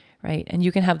 Right. And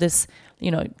you can have this,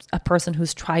 a person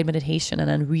who's tried meditation and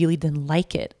then really didn't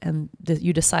like it. And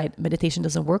you decide meditation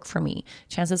doesn't work for me.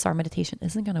 Chances are meditation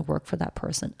isn't going to work for that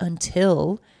person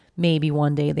until maybe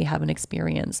one day they have an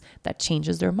experience that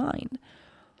changes their mind.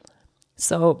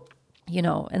 So,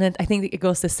 and then I think it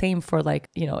goes the same for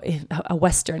if a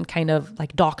Western kind of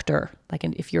like doctor, like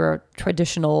if you're a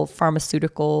traditional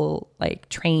pharmaceutical, like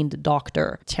trained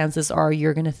doctor, chances are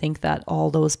you're going to think that all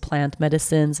those plant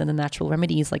medicines and the natural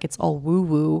remedies, like it's all woo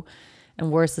woo.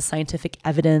 And where's the scientific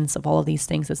evidence of all of these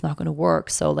things? It's not going to work.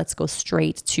 So let's go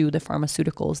straight to the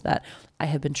pharmaceuticals that I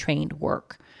have been trained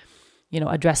work,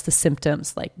 address the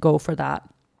symptoms, like go for that.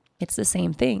 It's the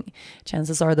same thing.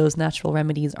 Chances are those natural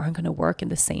remedies aren't going to work in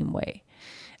the same way.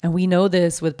 And we know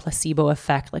this with placebo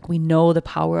effect. Like we know the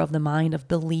power of the mind of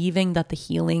believing that the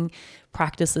healing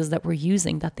practices that we're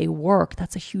using, that they work.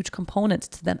 That's a huge component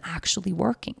to them actually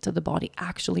working, to the body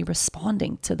actually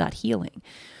responding to that healing.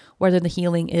 Whether the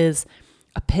healing is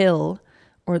a pill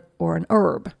or an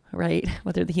herb, right?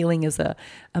 Whether the healing is a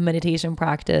meditation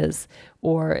practice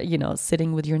or,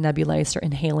 sitting with your nebulizer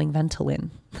inhaling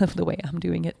Ventolin the way I'm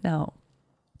doing it now.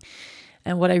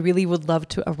 And what I really would love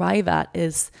to arrive at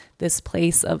is this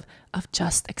place of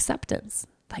just acceptance.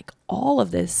 Like all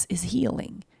of this is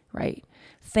healing, right?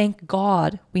 Thank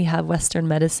God we have Western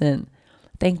medicine.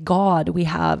 Thank God we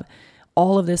have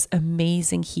all of this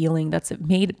amazing healing that's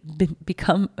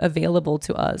become available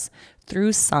to us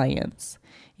through science.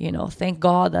 Thank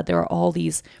God that there are all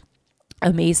these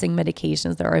amazing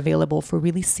medications that are available for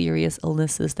really serious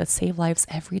illnesses that save lives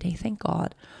every day. Thank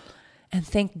God. And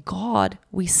thank God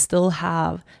we still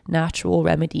have natural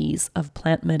remedies of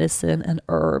plant medicine and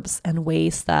herbs and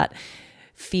ways that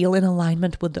feel in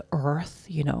alignment with the earth,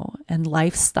 and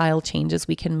lifestyle changes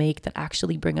we can make that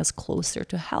actually bring us closer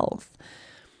to health.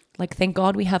 Like, thank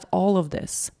God we have all of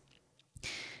this.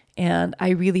 And I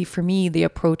really, for me, the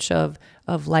approach of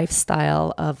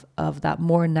lifestyle, of that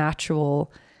more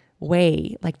natural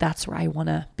way, like that's where I want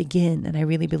to begin. And I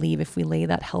really believe if we lay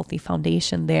that healthy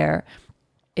foundation there,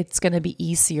 it's going to be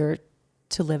easier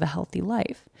to live a healthy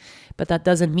life. But that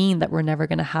doesn't mean that we're never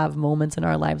going to have moments in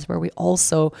our lives where we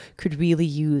also could really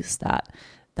use that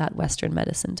Western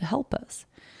medicine to help us.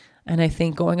 And I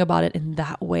think going about it in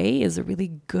that way is a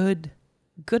really good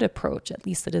approach. At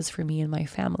least it is for me and my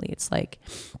family. It's like,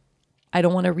 I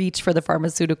don't want to reach for the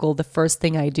pharmaceutical the first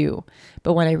thing I do,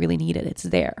 but when I really need it, it's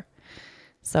there.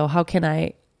 So how can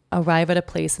I arrive at a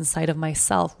place inside of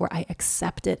myself where I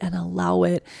accept it and allow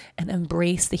it and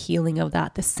embrace the healing of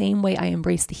that the same way I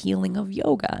embrace the healing of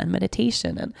yoga and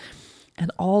meditation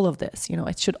and all of this?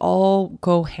 It should all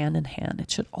go hand in hand.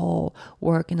 It should all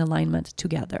work in alignment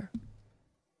together.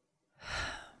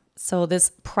 So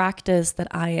this practice that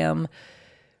I am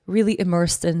really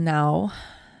immersed in now,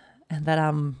 and that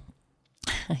I'm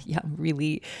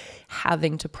really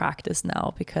having to practice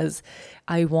now, because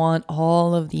I want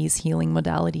all of these healing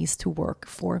modalities to work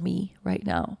for me right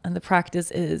now. And the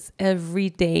practice is every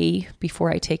day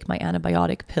before I take my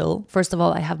antibiotic pill. First of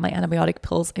all, I have my antibiotic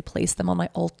pills. I place them on my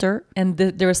altar. And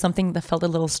there was something that felt a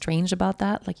little strange about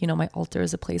that. Like, my altar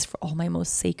is a place for all my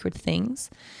most sacred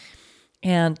things.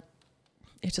 And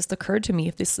it just occurred to me,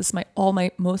 if this is all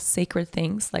my most sacred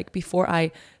things, like before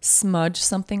I smudge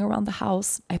something around the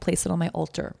house, I place it on my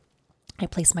altar. I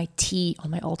place my tea on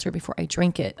my altar before I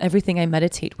drink it. Everything I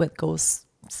meditate with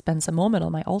spends a moment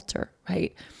on my altar,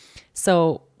 right?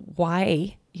 So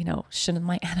why, shouldn't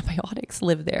my antibiotics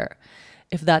live there?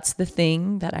 if that's the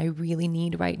thing that I really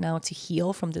need right now to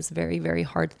heal from this very, very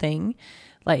hard thing,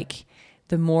 like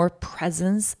the more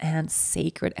presence and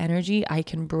sacred energy I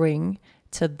can bring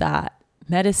to that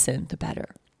medicine, the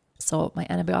better. So my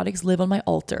antibiotics live on my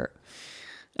altar.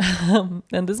 And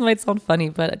this might sound funny,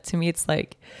 but to me, it's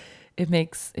like, it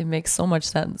makes so much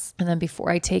sense. And then before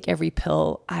I take every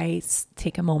pill, I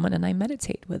take a moment and I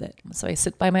meditate with it. So I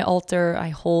sit by my altar, I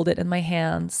hold it in my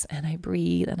hands, and I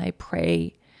breathe and I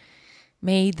pray,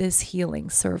 may this healing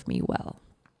serve me well.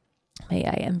 May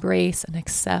I embrace and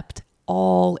accept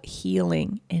all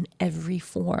healing in every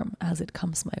form as it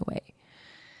comes my way.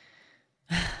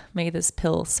 May this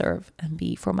pill serve and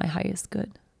be for my highest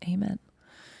good. Amen.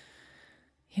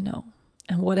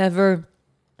 And whatever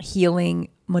healing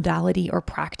modality or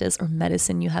practice or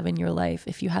medicine you have in your life,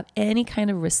 if you have any kind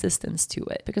of resistance to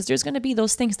it, because there's going to be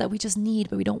those things that we just need,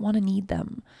 but we don't want to need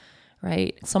them,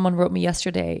 right? Someone wrote me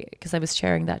yesterday, because I was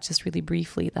sharing that just really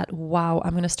briefly, that, wow,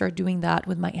 I'm going to start doing that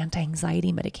with my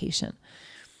anti-anxiety medication.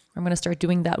 I'm going to start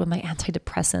doing that with my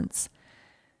antidepressants.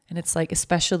 And it's like,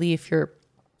 especially if you're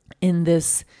in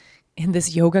this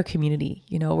yoga community,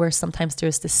 where sometimes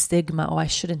there's this stigma, oh, I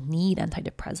shouldn't need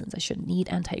antidepressants. I shouldn't need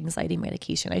anti-anxiety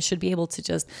medication. I should be able to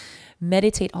just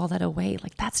meditate all that away.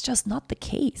 Like, that's just not the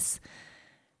case,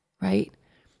 right?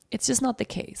 It's just not the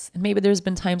case. And maybe there's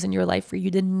been times in your life where you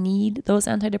didn't need those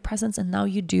antidepressants and now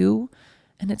you do.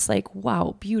 And it's like,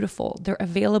 wow, beautiful. They're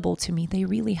available to me. They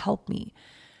really help me.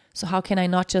 So how can I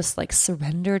not just like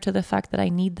surrender to the fact that I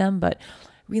need them, but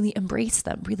really embrace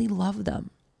them, really love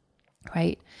them?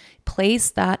 Right? Place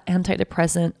that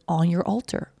antidepressant on your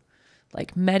altar.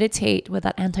 Like, meditate with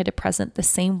that antidepressant the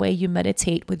same way you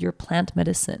meditate with your plant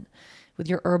medicine, with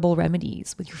your herbal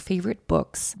remedies, with your favorite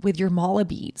books, with your mala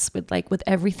beads, with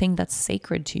everything that's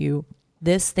sacred to you.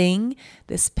 This thing,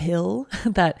 this pill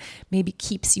that maybe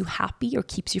keeps you happy or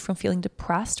keeps you from feeling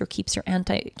depressed or keeps your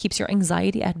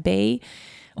anxiety at bay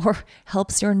or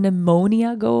helps your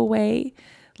pneumonia go away.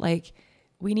 Like,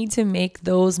 we need to make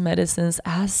those medicines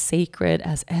as sacred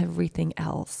as everything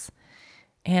else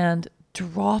and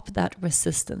drop that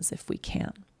resistance if we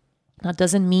can. That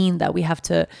doesn't mean that we have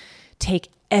to take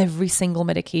every single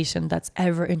medication that's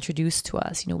ever introduced to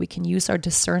us. We can use our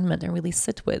discernment and really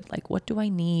sit with, like, what do I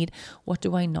need? What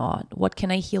do I not? What can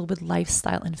I heal with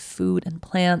lifestyle and food and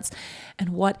plants? And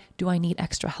what do I need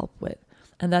extra help with?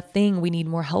 And that thing we need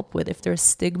more help with, if there's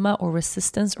stigma or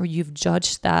resistance, or you've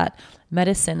judged that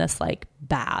medicine as like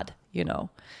bad,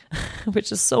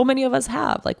 which is so many of us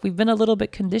have. Like, we've been a little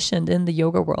bit conditioned in the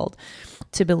yoga world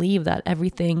to believe that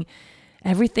everything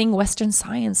Western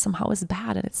science somehow is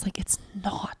bad. And it's like, it's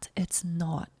not.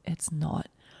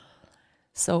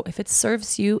 So if it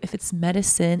serves you, if it's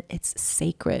medicine, it's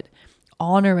sacred.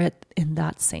 Honor it in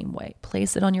that same way.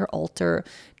 Place it on your altar.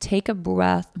 Take a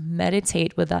breath.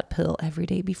 Meditate with that pill every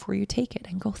day before you take it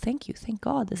and go, thank you. Thank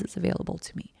God this is available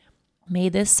to me. May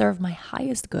this serve my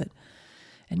highest good.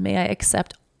 And may I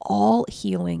accept all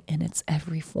healing in its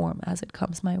every form as it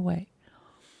comes my way.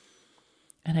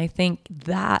 And I think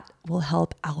that will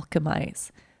help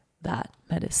alchemize that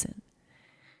medicine,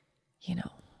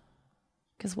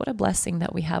 Because what a blessing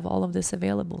that we have all of this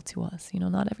available to us.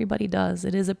 Not everybody does.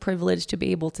 It is a privilege to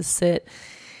be able to sit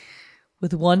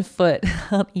with one foot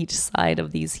on each side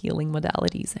of these healing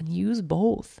modalities and use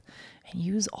both and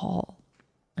use all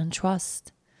and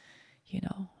trust,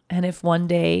 And if one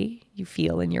day you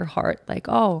feel in your heart like,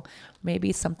 oh,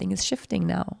 maybe something is shifting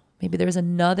now. Maybe there's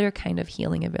another kind of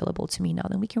healing available to me now,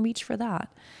 then we can reach for that,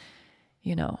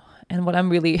 And what I'm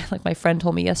really, like, my friend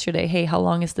told me yesterday, hey, how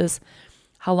long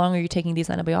are you taking these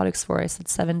antibiotics for? I said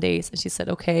 7 days. And she said,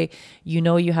 okay,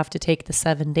 you have to take the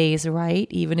 7 days, right?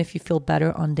 Even if you feel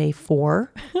better on day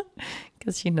 4,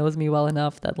 because she knows me well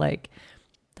enough that, like,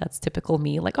 that's typical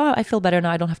me. Like, oh, I feel better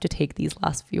now. I don't have to take these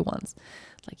last few ones.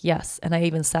 Like, yes. And I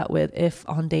even sat with, if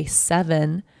on day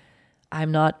 7,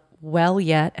 I'm not well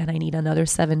yet and I need another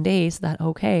 7 days, that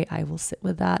okay, I will sit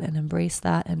with that and embrace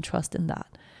that and trust in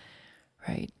that,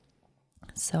 right?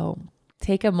 So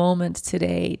take a moment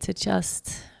today to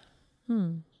just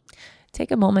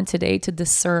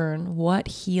discern what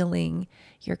healing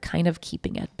you're kind of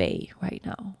keeping at bay right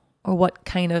now, or what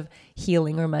kind of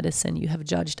healing or medicine you have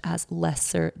judged as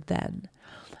lesser than.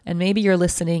 And maybe you're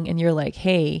listening and you're like,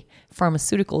 hey,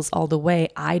 pharmaceuticals all the way.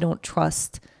 I don't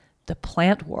trust the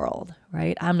plant world,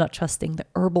 right? I'm not trusting the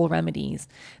herbal remedies.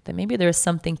 Then maybe there's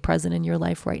something present in your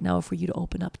life right now for you to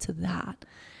open up to that,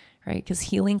 right? Because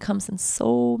healing comes in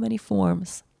so many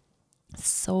forms,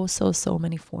 so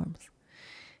many forms.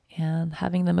 And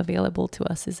having them available to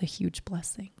us is a huge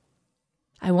blessing.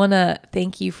 I want to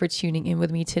thank you for tuning in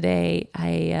with me today.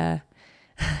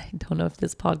 I don't know if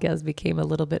this podcast became a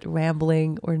little bit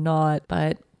rambling or not,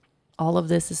 but all of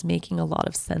this is making a lot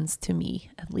of sense to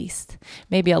me, at least.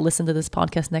 Maybe I'll listen to this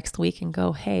podcast next week and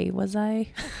go, hey, was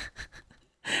I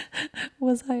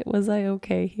was I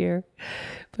okay here?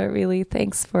 But really,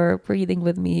 thanks for breathing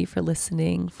with me, for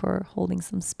listening, for holding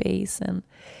some space, and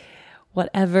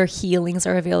whatever healings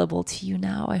are available to you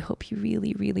now, I hope you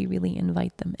really, really, really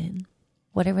invite them in,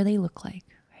 whatever they look like.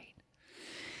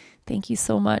 Thank you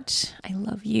so much. I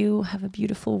love you. Have a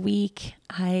beautiful week.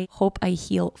 I hope I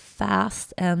heal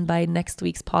fast. And by next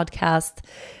week's podcast,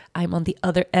 I'm on the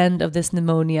other end of this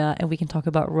pneumonia and we can talk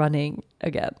about running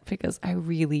again, because I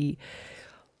really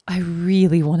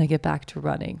want to get back to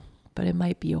running, but it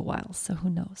might be a while. So who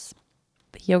knows?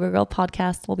 The Yoga Girl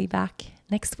podcast will be back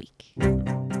next week.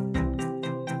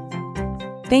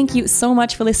 Thank you so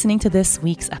much for listening to this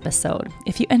week's episode.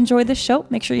 If you enjoyed the show,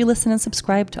 make sure you listen and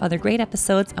subscribe to other great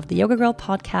episodes of the Yoga Girl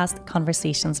podcast,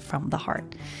 Conversations from the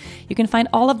Heart. You can find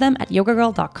all of them at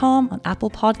yogagirl.com, on Apple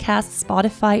Podcasts,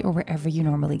 Spotify, or wherever you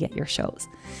normally get your shows.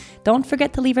 Don't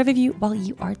forget to leave a review while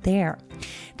you are there.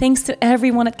 Thanks to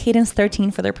everyone at Cadence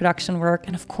 13 for their production work,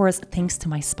 and of course, thanks to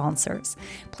my sponsors.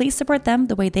 Please support them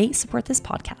the way they support this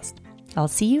podcast. I'll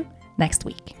see you next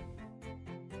week.